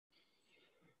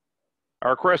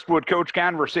Our Crestwood Coach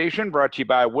Conversation brought to you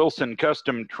by Wilson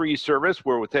Custom Tree Service.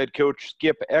 We're with head coach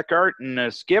Skip Eckhardt.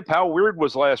 And Skip, how weird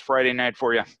was last Friday night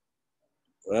for you?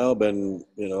 Well, been,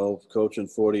 coaching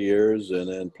 40 years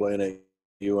and then playing at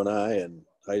UNI and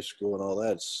high school and all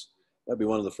that. That'd be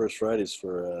one of the first Fridays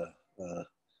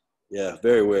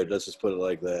very weird. Let's just put it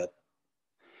like that.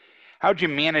 How'd you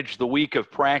manage the week of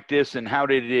practice, and how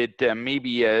did it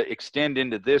maybe extend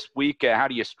into this week? How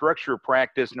do you structure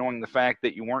practice knowing the fact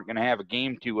that you weren't going to have a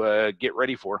game to get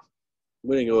ready for?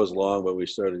 We didn't go as long, but we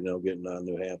started, getting on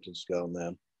New Hampton, scouting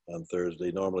them on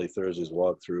Thursday. Normally Thursdays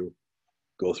walk through,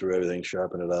 go through everything,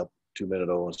 sharpen it up, 2-minute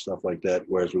O and stuff like that,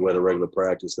 whereas we went a regular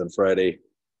practice. Then Friday,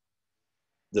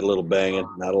 did a little banging,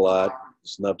 not a lot,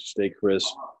 just enough to stay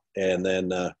crisp, and then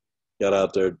got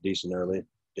out there decent early.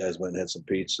 Guys went and had some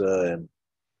pizza and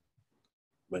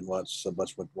went and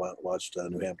watched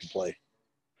New Hampton play.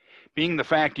 Being the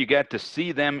fact you got to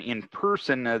see them in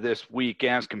person this week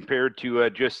as compared to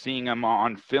just seeing them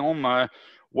on film,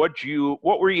 what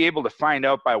were you able to find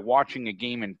out by watching a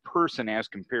game in person as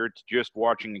compared to just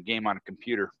watching a game on a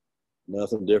computer?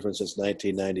 Nothing different since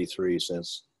 1993,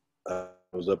 since I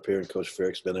was up here, and Coach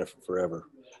Ferrick's been there for forever.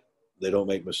 They don't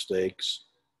make mistakes,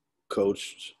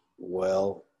 coached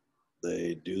well.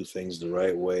 They do things the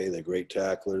right way. They're great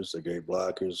tacklers. They're great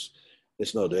blockers.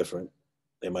 It's no different.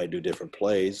 They might do different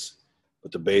plays,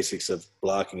 but the basics of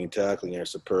blocking and tackling are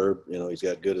superb. He's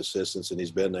got good assistants, and he's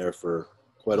been there for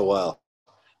quite a while.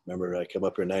 Remember, I come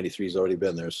up here in 93, he's already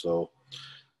been there. So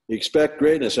you expect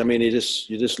greatness. I mean, you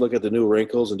just look at the new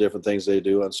wrinkles and different things they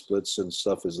do on splits and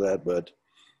stuff as that, but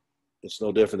it's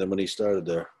no different than when he started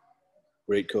there.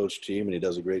 Great coach team, and he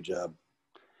does a great job.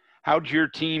 How'd your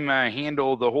team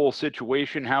handle the whole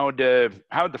situation? How'd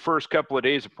the first couple of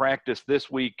days of practice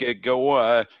this week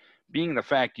go? Being the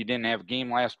fact you didn't have a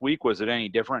game last week, was it any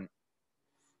different?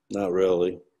 Not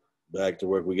really. Back to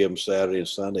work. We give them Saturday and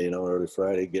Sunday, early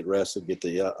Friday, get rested, get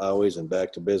the hours, and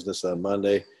back to business on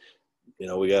Monday.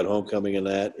 We got homecoming in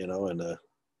that, and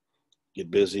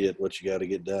get busy at what you got to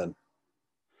get done.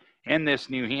 And this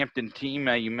New Hampton team,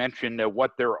 you mentioned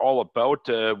what they're all about.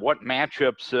 What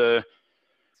matchups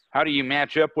how do you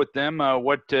match up with them?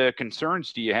 What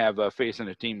concerns do you have facing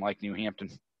a team like New Hampton?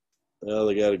 Well,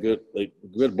 they got a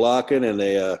good blocking, and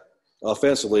they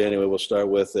offensively anyway. We'll start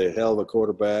with a hell of a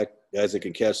quarterback, guys that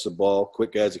can catch the ball,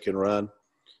 quick guys that can run,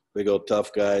 big old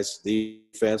tough guys.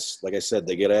 Defense, like I said,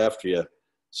 they get after you,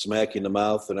 smack you in the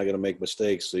mouth. They're not going to make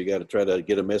mistakes, so you got to try to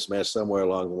get a mismatch somewhere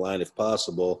along the line if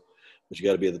possible. But you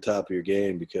got to be at the top of your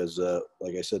game because,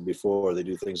 like I said before, they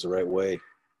do things the right way.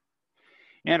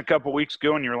 And a couple of weeks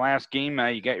ago in your last game,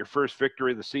 you got your first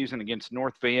victory of the season against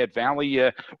North Fayette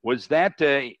Valley. Was that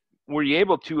were you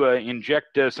able to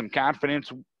inject some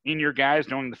confidence in your guys,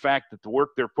 knowing the fact that the work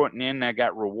they're putting in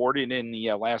got rewarded in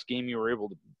the last game you were able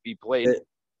to be played?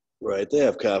 Right. They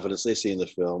have confidence. They see in the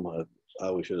film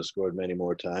how we should have scored many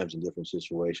more times in different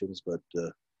situations, but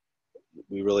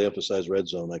we really emphasize red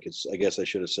zone. I guess I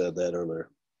should have said that earlier.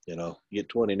 You get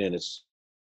 20 in, it's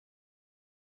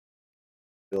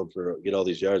for get all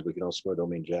these yards, but you don't score, don't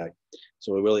mean jack.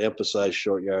 So we really emphasize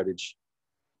short yardage,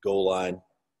 goal line,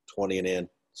 20 and in,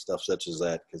 stuff such as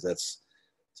that, because that's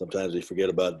sometimes we forget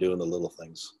about doing the little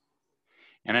things.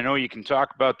 And I know you can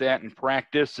talk about that in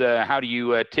practice. How do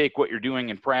you take what you're doing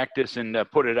in practice and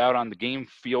put it out on the game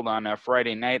field on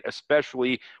Friday night,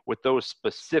 especially with those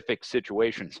specific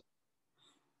situations?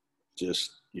 Just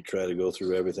you try to go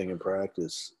through everything in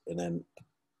practice, and then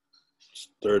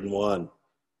 3rd and 1.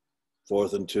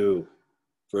 4th and 2,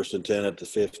 1st and 10 at the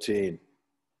 15,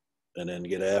 and then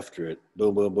get after it.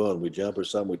 Boom, boom, boom. We jump or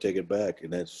something, we take it back.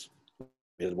 And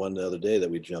we had one the other day that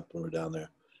we jumped when we're down there.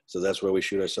 So that's where we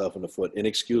shoot ourselves in the foot.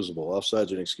 Inexcusable.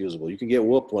 Offsides are inexcusable. You can get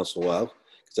whooped once in a while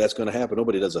because that's going to happen.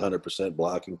 Nobody does 100%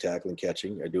 blocking, tackling,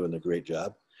 catching. They're doing a great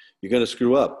job. You're going to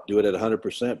screw up. Do it at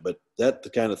 100%, but that the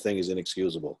kind of thing is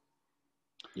inexcusable.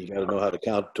 You got to know how to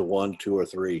count to 1, 2, or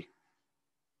 3.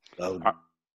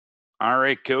 All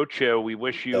right, Coach, we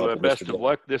wish you best of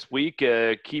luck this week.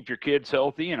 Keep your kids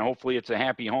healthy, and hopefully it's a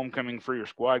happy homecoming for your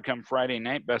squad come Friday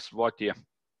night. Best of luck to you.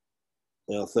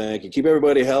 Well, thank you. Keep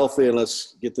everybody healthy, and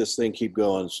let's get this thing keep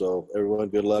going. So everyone,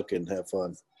 good luck and have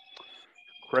fun.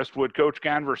 Crestwood Coach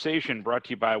Conversation brought to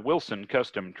you by Wilson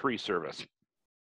Custom Tree Service.